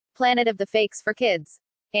Planet of the Fakes for Kids.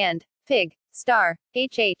 And Pig. Star.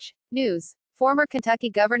 HH. News. Former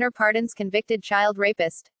Kentucky governor pardons convicted child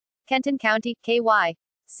rapist. Kenton County, KY.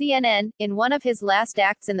 CNN. In one of his last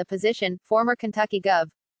acts in the position, former Kentucky Gov.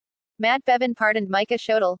 Matt Bevin pardoned Micah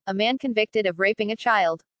Schoettle, a man convicted of raping a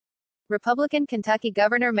child. Republican Kentucky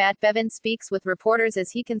Governor Matt Bevin speaks with reporters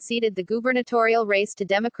as he conceded the gubernatorial race to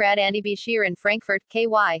Democrat Andy Beshear in Frankfort,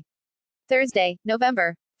 KY. Thursday,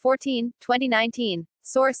 November 14, 2019.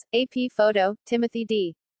 Source, AP Photo, Timothy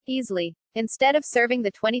D. Easley. Instead of serving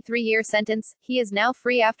the 23-year sentence, he is now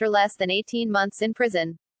free after less than 18 months in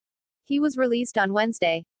prison. He was released on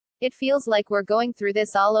Wednesday. It feels like we're going through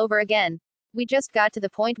this all over again. We just got to the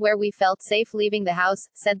point where we felt safe leaving the house,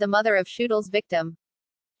 said the mother of Schoettle's victim.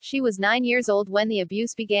 She was 9 years old when the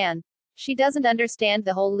abuse began. She doesn't understand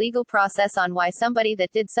the whole legal process on why somebody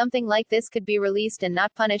that did something like this could be released and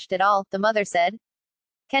not punished at all, the mother said.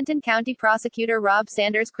 Kenton County Prosecutor Rob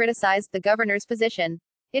Sanders criticized the governor's position.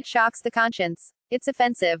 It shocks the conscience. It's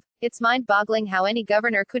offensive. It's mind-boggling how any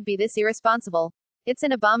governor could be this irresponsible. It's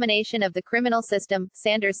an abomination of the criminal system,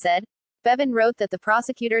 Sanders said. Bevin wrote that the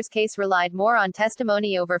prosecutor's case relied more on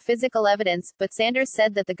testimony over physical evidence, but Sanders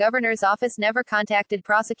said that the governor's office never contacted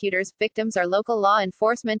prosecutors, victims or local law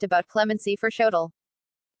enforcement about clemency for Schoettle.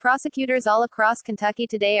 Prosecutors all across Kentucky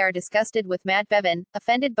today are disgusted with Matt Bevin,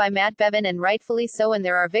 offended by Matt Bevin and rightfully so, and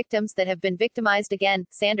there are victims that have been victimized again,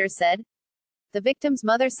 Sanders said. The victim's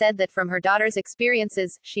mother said that from her daughter's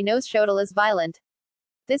experiences, she knows Schoettle is violent.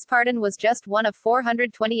 This pardon was just one of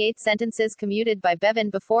 428 sentences commuted by Bevin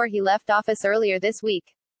before he left office earlier this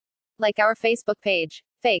week. Like our Facebook page.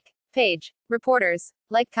 Fake page. Reporters.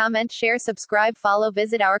 Like, comment, share, subscribe, follow,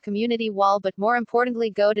 visit our community wall, but more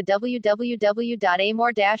importantly go to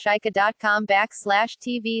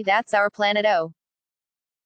www.amor-ica.com/TV. That's our Planet O.